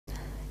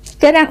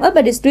Cái Răng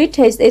Urban District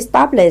has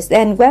established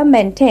and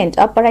well-maintained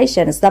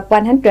operations of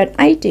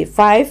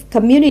 185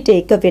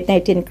 community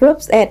COVID-19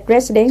 groups at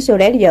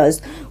residential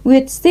areas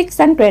with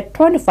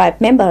 625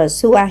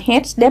 members who are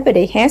heads,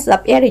 deputy heads of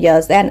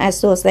areas and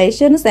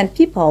associations and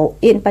people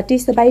in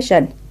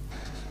participation.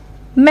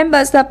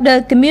 Members of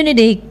the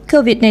community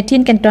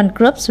COVID-19 control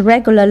groups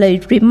regularly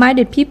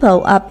reminded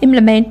people of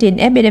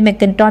implementing epidemic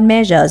control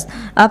measures,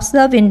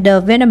 observing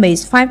the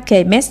Vietnamese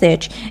 5K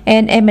message,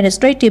 and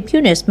administrative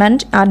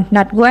punishment on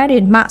not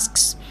wearing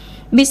masks.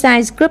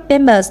 Besides, group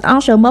members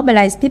also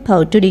mobilize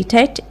people to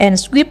detect and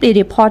swiftly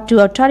report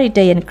to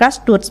authority and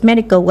grassroots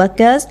medical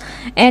workers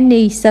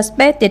any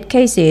suspected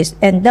cases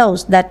and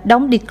those that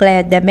don't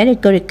declare their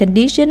medical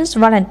conditions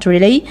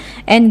voluntarily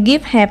and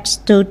give help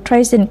to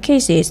tracing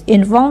cases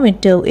involving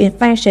to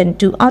infection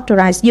to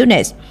authorized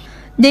units.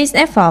 These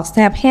efforts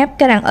have helped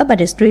Cái Răng Urban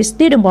District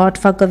leaderboard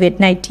for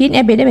COVID-19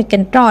 epidemic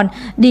control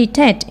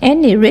detect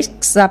any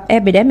risks of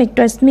epidemic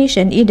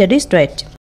transmission in the district.